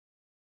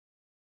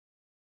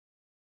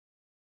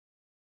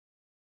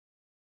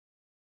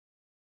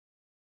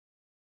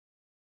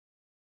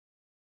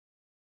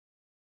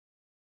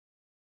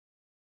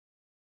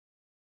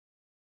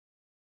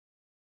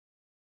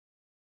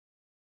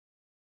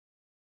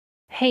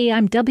Hey,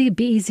 I'm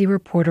WBEZ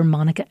reporter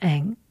Monica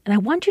Eng, and I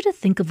want you to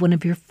think of one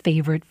of your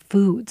favorite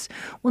foods,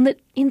 one that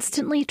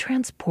instantly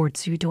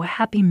transports you to a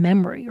happy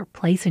memory or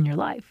place in your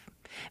life.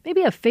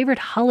 Maybe a favorite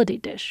holiday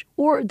dish,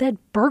 or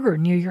that burger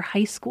near your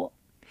high school.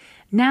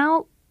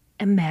 Now,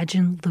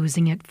 imagine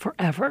losing it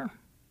forever.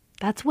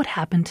 That's what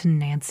happened to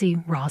Nancy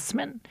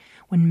Rossman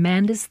when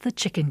Mandus the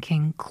Chicken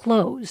King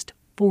closed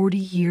 40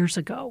 years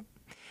ago.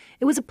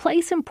 It was a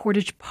place in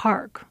Portage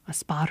Park, a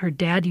spot her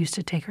dad used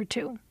to take her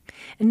to.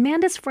 And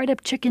Mandus fried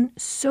up chicken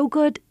so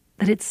good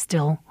that it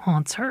still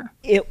haunts her.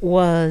 It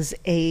was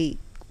a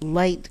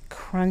light,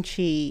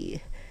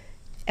 crunchy,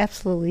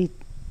 absolutely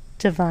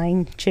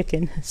divine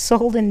chicken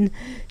sold in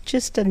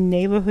just a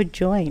neighborhood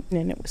joint.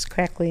 And it was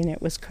crackly and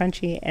it was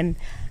crunchy. And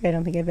I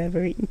don't think I've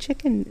ever eaten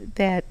chicken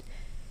that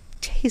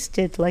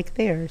tasted like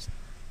theirs.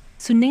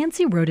 So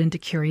Nancy wrote into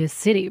Curious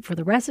City for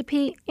the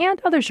recipe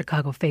and other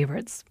Chicago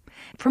favorites.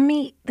 For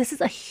me, this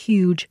is a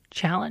huge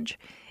challenge.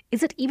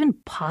 Is it even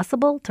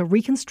possible to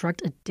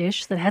reconstruct a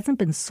dish that hasn't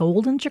been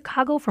sold in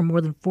Chicago for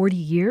more than 40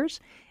 years?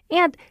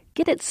 And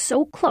get it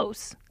so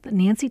close that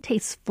Nancy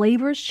tastes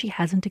flavors she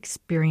hasn't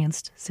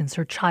experienced since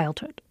her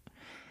childhood.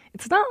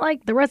 It's not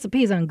like the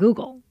recipe's on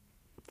Google.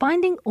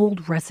 Finding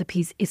old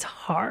recipes is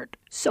hard.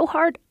 So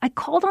hard, I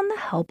called on the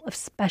help of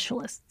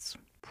specialists,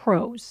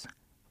 pros,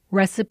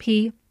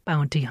 recipe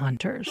bounty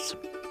hunters,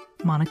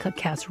 Monica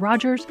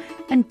Cass-Rogers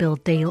and Bill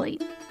Daly.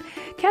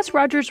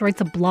 Cass-Rogers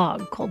writes a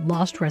blog called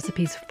Lost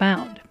Recipes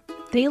Found.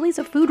 Daly's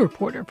a food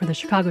reporter for the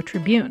Chicago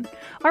Tribune,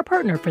 our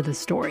partner for this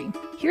story.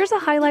 Here's a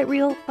highlight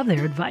reel of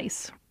their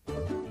advice.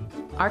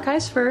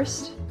 Archives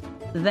first,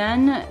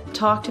 then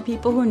talk to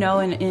people who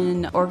know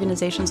in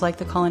organizations like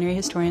the Culinary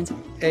Historians.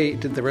 A,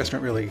 did the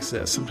restaurant really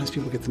exist? Sometimes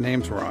people get the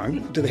names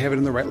wrong. Do they have it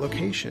in the right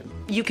location?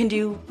 You can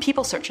do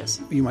people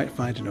searches. You might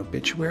find an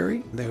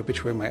obituary. The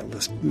obituary might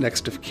list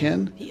next of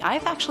kin.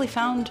 I've actually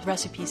found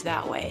recipes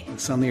that way.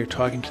 And suddenly you're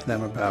talking to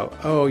them about,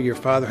 oh, your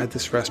father had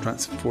this restaurant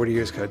 40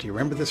 years ago. Do you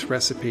remember this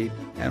recipe?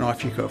 And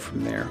off you go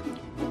from there.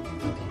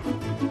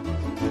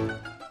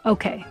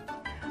 Okay.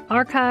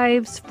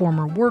 Archives,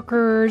 former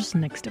workers,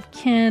 next of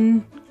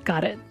kin.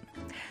 Got it.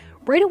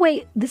 Right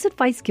away, this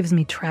advice gives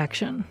me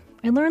traction.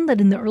 I learned that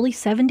in the early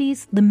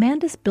 70s, the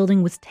Mandus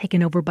building was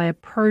taken over by a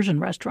Persian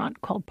restaurant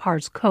called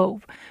Parr's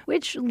Cove,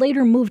 which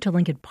later moved to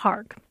Lincoln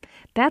Park.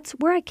 That's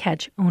where I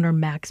catch owner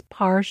Max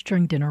Parsh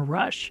during dinner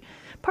rush.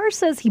 Parsh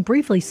says he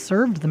briefly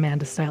served the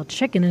Mandus-style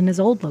chicken in his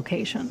old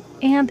location,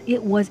 and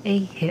it was a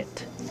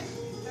hit.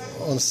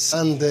 On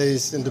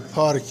Sundays in the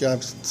park,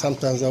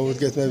 sometimes I would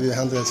get maybe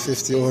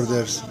 150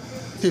 orders.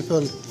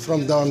 People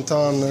from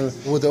downtown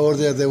would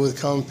order, they would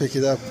come pick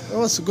it up. It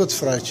was good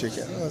fried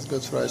chicken.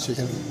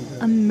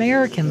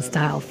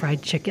 American-style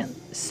fried chicken.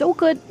 So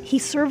good, he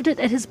served it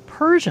at his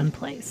Persian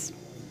place.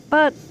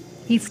 But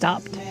he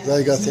stopped.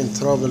 I got in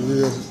trouble.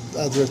 We were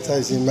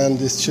advertising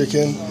Mandus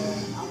chicken.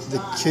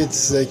 The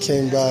kids, they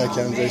came back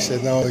and they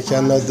said, no, we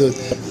cannot do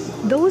it.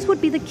 Those would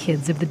be the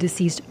kids of the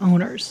deceased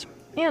owners.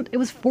 And it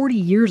was 40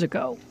 years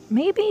ago.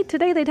 Maybe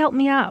today they'd help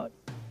me out.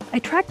 I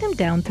tracked them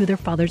down through their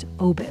father's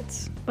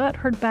obits, but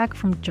heard back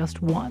from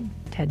just one,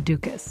 Ted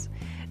Dukas.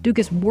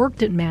 Dukas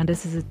worked at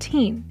Mandus as a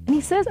teen, and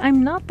he says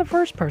I'm not the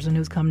first person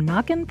who's come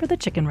knocking for the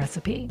chicken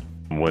recipe.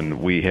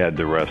 When we had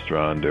the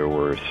restaurant, there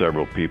were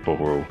several people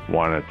who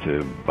wanted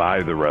to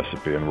buy the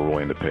recipe and were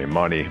willing to pay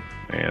money,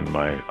 and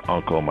my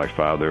uncle and my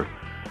father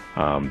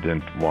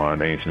didn't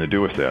want anything to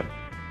do with that.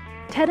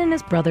 Ted and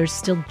his brothers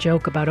still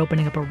joke about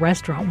opening up a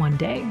restaurant one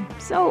day,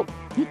 so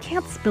he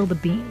can't spill the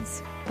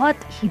beans. But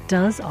he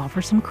does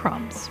offer some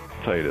crumbs.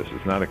 I'll tell you this,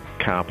 it's not a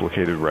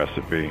complicated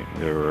recipe.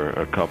 There were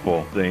a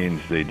couple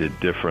things they did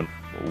different.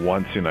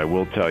 One thing I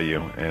will tell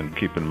you, and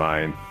keep in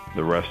mind,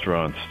 the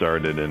restaurant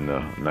started in the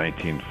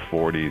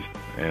 1940s,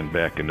 and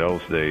back in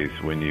those days,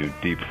 when you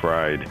deep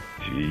fried,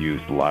 you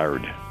used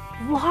lard.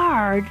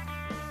 Lard?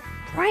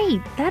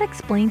 Right, that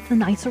explains the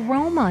nice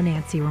aroma,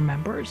 Nancy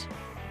remembers.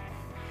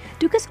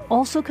 Dukas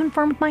also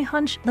confirmed my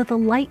hunch that the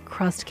light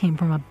crust came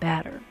from a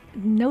batter.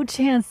 No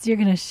chance you're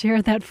going to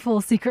share that full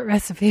secret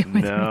recipe with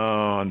me.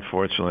 No,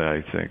 unfortunately,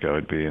 I think I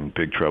would be in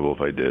big trouble if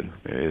I did.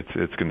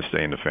 It's going to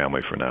stay in the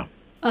family for now.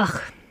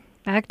 Ugh,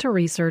 back to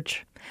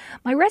research.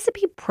 My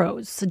recipe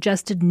pros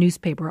suggested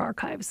newspaper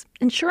archives,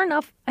 and sure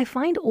enough, I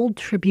find old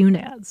Tribune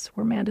ads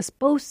where Mandus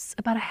boasts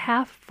about a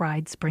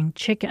half-fried spring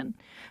chicken.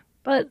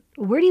 But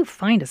where do you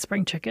find a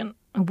spring chicken?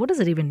 And what does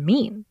it even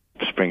mean?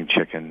 Spring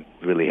chicken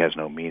really has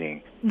no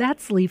meaning.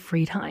 That's Lee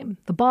Friedheim,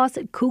 the boss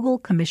at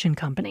Kugel Commission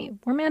Company,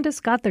 where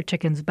Mandus got their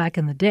chickens back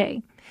in the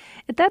day.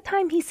 At that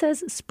time, he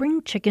says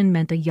spring chicken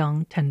meant a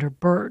young, tender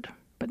bird.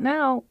 But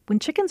now, when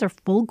chickens are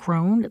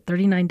full-grown at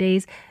 39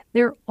 days,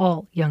 they're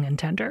all young and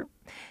tender.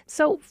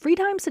 So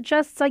Friedheim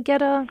suggests I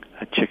get a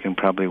chicken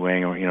probably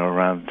weighing,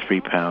 around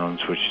 3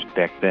 pounds, which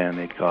back then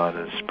they'd call it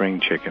a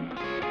spring chicken.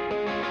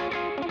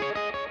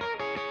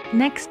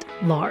 Next,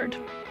 lard.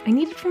 I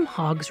need it from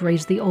hogs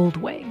raised the old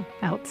way,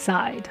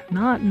 outside,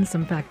 not in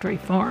some factory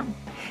farm.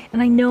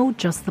 And I know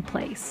just the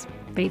place,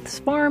 Faith's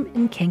Farm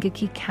in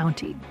Kankakee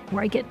County,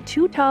 where I get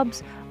 2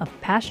 tubs of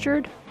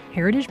pastured,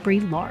 heritage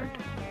breed lard.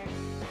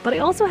 But I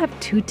also have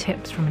 2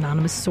 tips from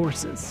anonymous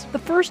sources. The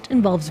first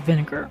involves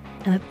vinegar,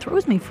 and it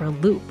throws me for a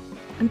loop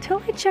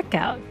until I check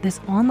out this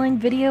online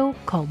video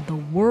called The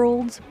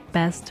World's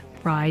Best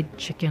Fried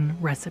Chicken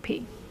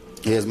Recipe.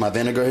 Here's my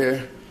vinegar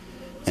here,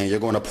 and you're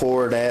going to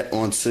pour that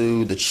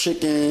onto the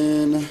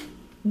chicken.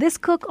 This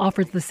cook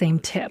offers the same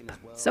tip.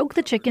 Soak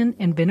the chicken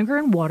in vinegar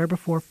and water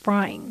before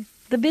frying.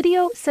 The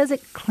video says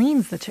it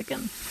cleans the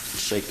chicken.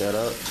 Shake that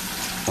up.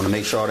 Want to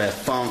make sure all that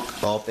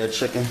funk off that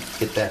chicken.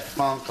 Get that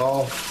funk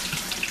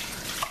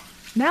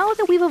off. Now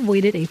that we've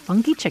avoided a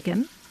funky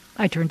chicken,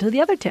 I turn to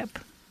the other tip.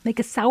 Make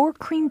a sour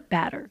cream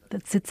batter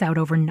that sits out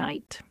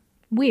overnight.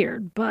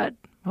 Weird, but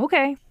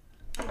okay.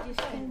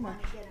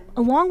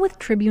 Along with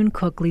Tribune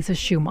cook Lisa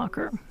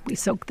Schumacher, we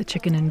soak the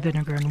chicken in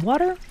vinegar and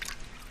water,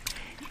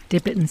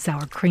 dip it in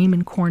sour cream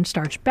and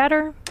cornstarch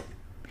batter,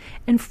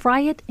 and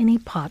fry it in a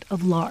pot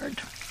of lard.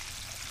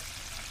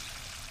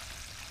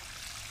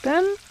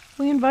 Then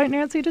we invite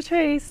Nancy to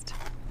taste.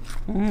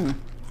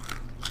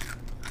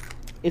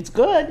 It's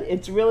good.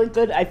 It's really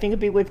good. I think it'd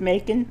be worth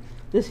making.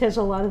 This has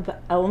a lot of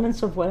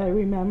elements of what I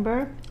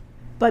remember.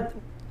 But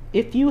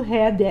if you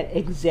had that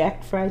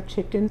exact fried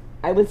chicken,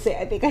 I would say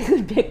I think I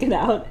could pick it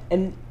out,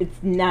 and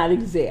it's not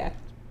exact.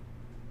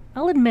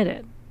 I'll admit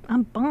it.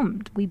 I'm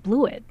bummed. We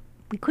blew it.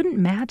 We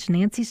couldn't match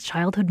Nancy's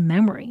childhood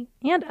memory.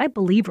 And I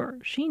believe her.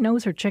 She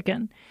knows her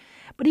chicken.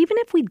 But even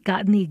if we'd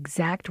gotten the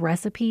exact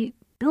recipe,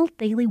 Bill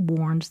Daly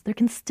warns there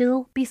can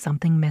still be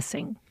something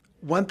missing.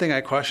 One thing I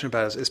caution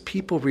about is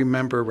people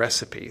remember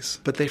recipes,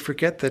 but they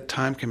forget that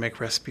time can make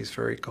recipes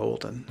very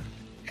golden.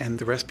 And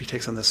the recipe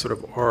takes on this sort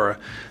of aura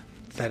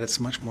that it's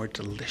much more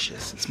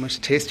delicious. It's much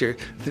tastier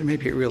than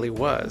maybe it really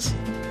was.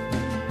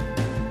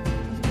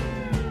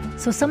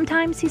 So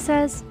sometimes, he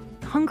says,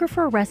 hunger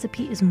for a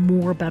recipe is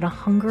more about a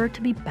hunger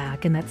to be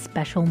back in that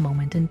special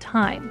moment in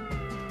time.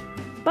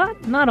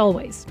 But not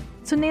always.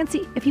 So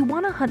Nancy, if you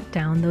want to hunt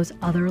down those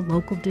other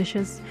local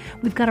dishes,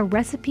 we've got a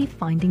recipe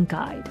finding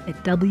guide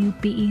at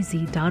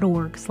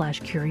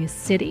wbez.org/Curious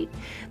City.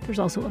 There's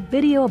also a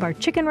video of our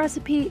chicken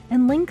recipe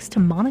and links to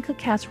Monica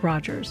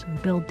Cass-Rogers and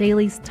Bill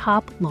Daly's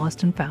top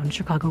lost and found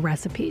Chicago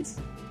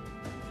recipes.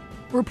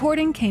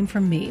 Reporting came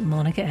from me,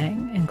 Monica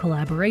Eng, in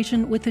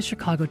collaboration with the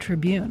Chicago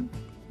Tribune.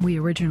 We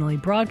originally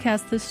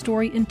broadcast this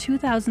story in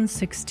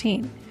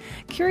 2016.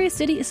 Curious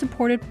City is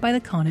supported by the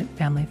Conant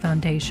Family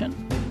Foundation.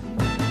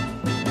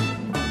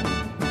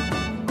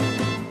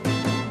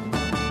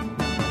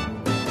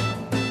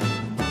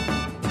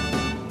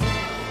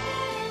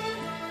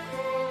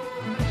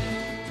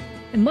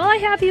 And while I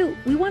have you,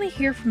 we want to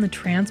hear from the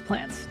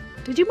transplants.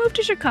 Did you move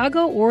to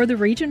Chicago or the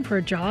region for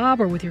a job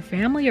or with your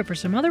family or for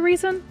some other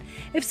reason?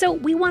 If so,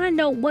 we want to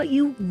know what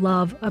you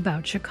love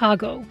about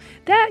Chicago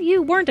that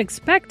you weren't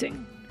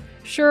expecting.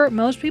 Sure,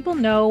 most people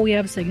know we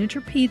have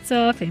signature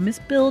pizza, famous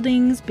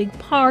buildings, big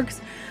parks,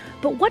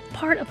 but what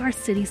part of our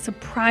city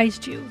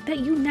surprised you that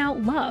you now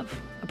love?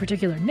 A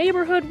particular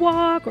neighborhood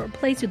walk or a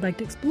place you'd like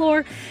to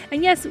explore?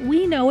 And yes,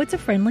 we know it's a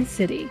friendly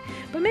city,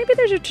 but maybe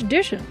there's a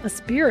tradition, a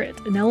spirit,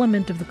 an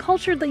element of the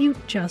culture that you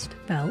just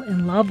fell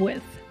in love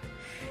with.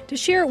 To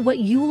share what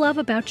you love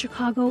about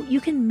Chicago, you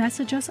can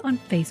message us on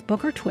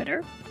Facebook or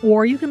Twitter,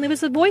 or you can leave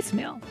us a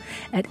voicemail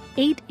at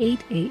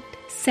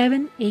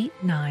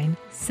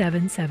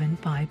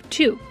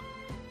 888-789-7752.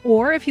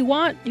 Or if you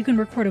want, you can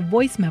record a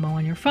voice memo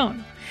on your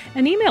phone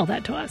and email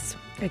that to us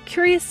at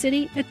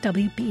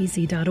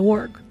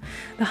curiouscity@wbez.org.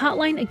 The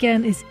hotline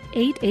again is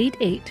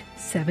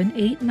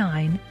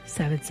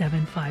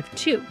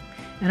 888-789-7752.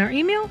 And our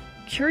email,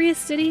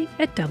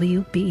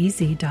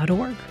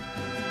 curiouscity@wbez.org.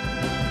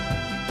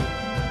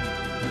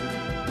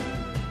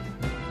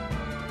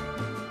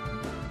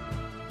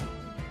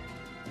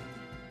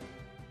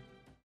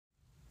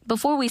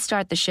 Before we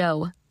start the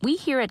show, we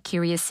here at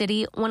Curious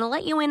City want to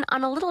let you in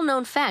on a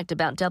little-known fact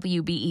about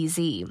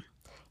WBEZ.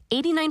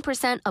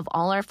 89% of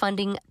all our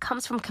funding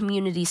comes from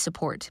community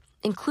support,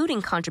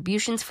 including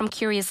contributions from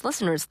curious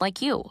listeners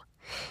like you.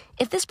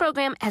 If this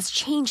program has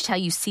changed how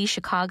you see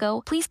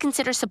Chicago, please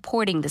consider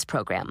supporting this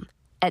program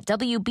at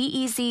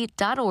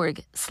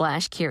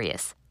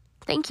wbez.org/curious.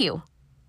 Thank you.